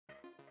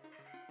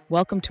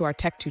Welcome to our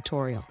tech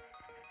tutorial.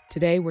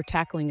 Today we're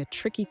tackling a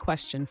tricky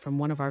question from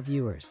one of our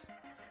viewers.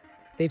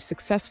 They've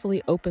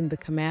successfully opened the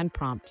command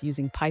prompt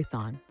using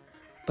Python,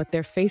 but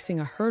they're facing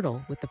a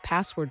hurdle with the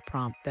password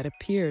prompt that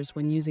appears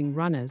when using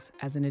runAs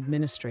as an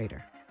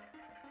administrator.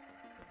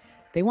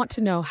 They want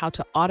to know how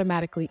to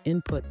automatically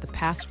input the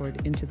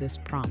password into this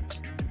prompt.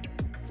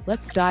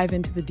 Let's dive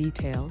into the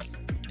details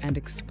and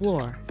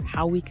explore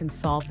how we can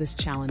solve this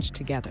challenge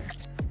together.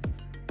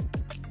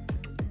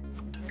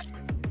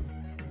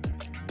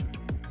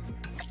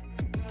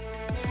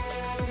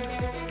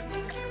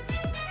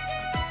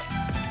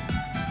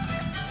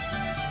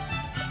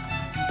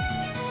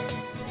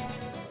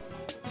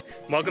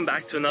 Welcome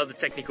back to another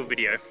technical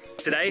video.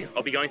 Today,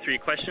 I'll be going through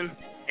your question,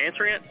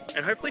 answering it,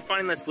 and hopefully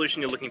finding that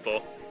solution you're looking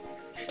for.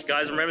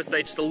 Guys, remember to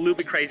stay just a little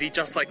bit crazy,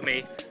 just like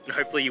me, and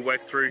hopefully you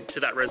work through to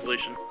that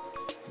resolution.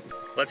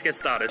 Let's get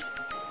started.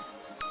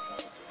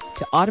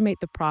 To automate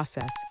the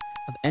process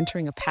of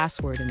entering a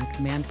password in the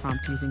command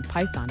prompt using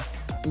Python,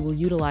 we will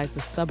utilize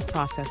the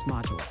sub-process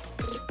module.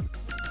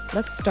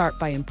 Let's start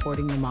by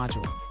importing the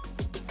module.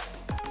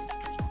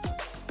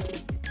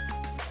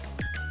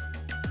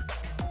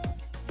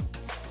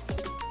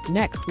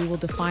 Next, we will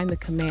define the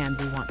command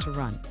we want to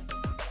run.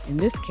 In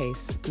this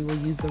case, we will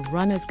use the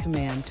runAs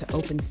command to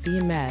open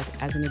CMD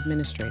as an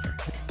administrator.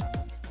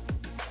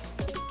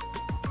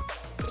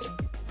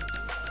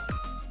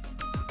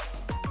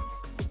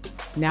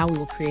 Now we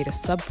will create a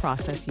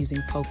sub-process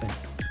using Popen.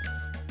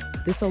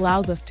 This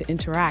allows us to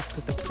interact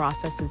with the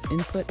process's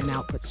input and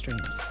output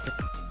streams.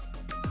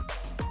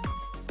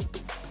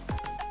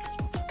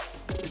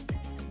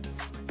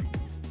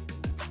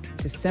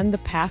 To send the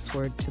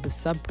password to the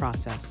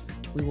sub-process,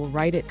 we will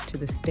write it to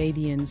the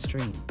std_in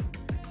stream.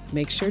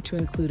 Make sure to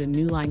include a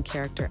new line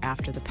character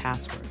after the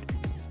password.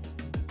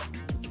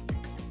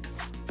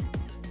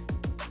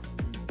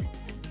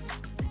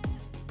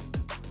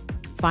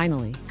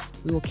 Finally,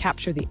 we will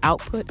capture the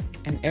output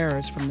and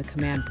errors from the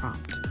command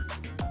prompt.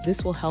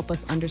 This will help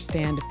us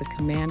understand if the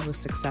command was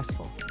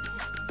successful.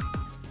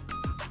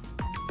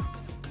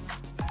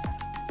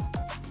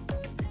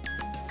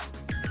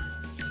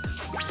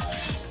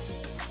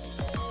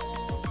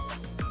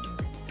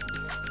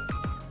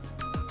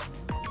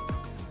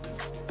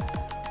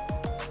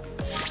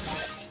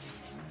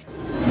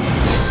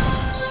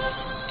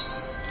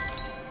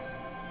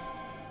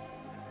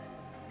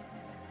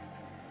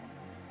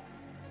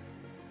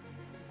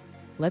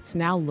 Let's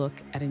now look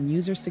at a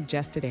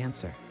user-suggested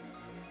answer.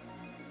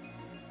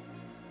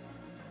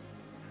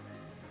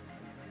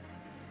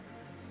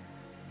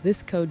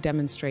 This code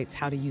demonstrates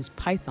how to use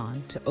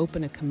Python to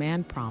open a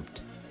command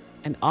prompt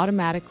and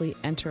automatically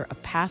enter a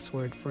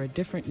password for a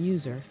different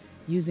user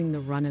using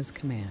the runAs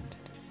command.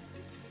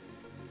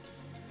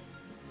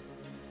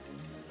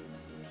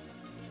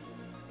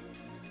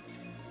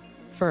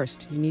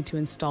 First, you need to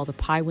install the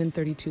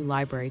PyWin32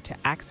 library to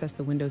access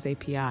the Windows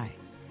API.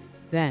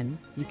 Then,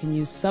 you can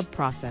use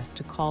sub-process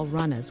to call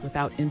runAs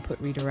without input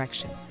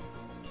redirection.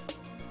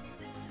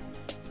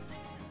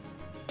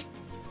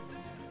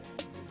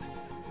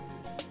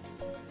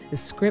 The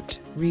script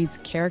reads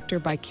character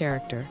by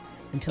character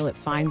until it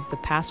finds the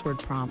password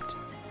prompt,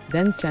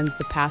 then sends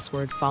the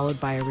password followed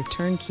by a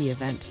return key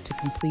event to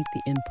complete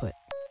the input.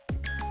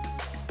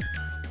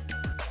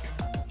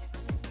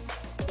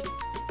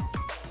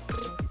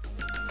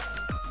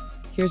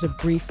 Here's a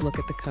brief look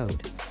at the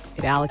code.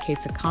 It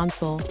allocates a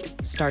console,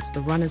 starts the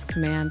runAs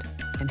command,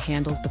 and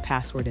handles the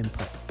password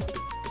input.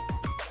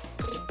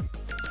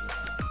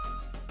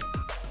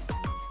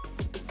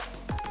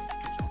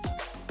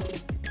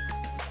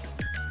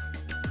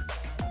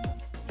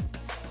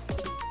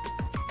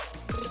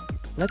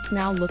 Let's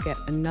now look at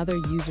another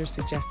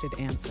user-suggested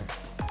answer.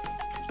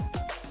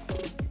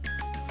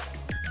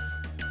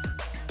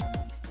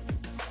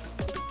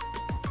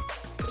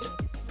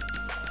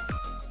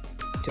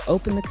 To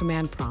open the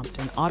command prompt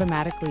and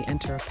automatically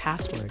enter a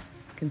password,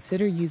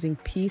 consider using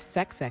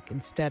psexec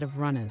instead of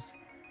runAs.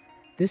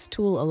 This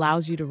tool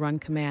allows you to run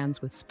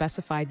commands with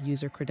specified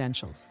user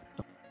credentials.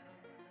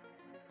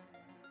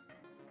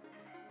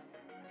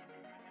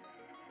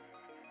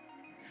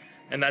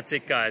 And that's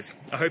it, guys.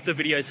 I hope the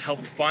videos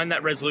helped find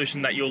that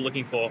resolution that you're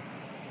looking for.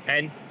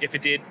 And if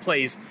it did,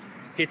 please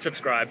hit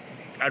subscribe.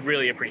 I'd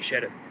really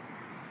appreciate it.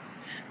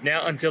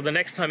 Now, until the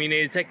next time you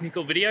need a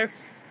technical video,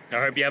 I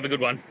hope you have a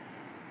good one.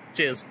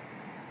 Cheers.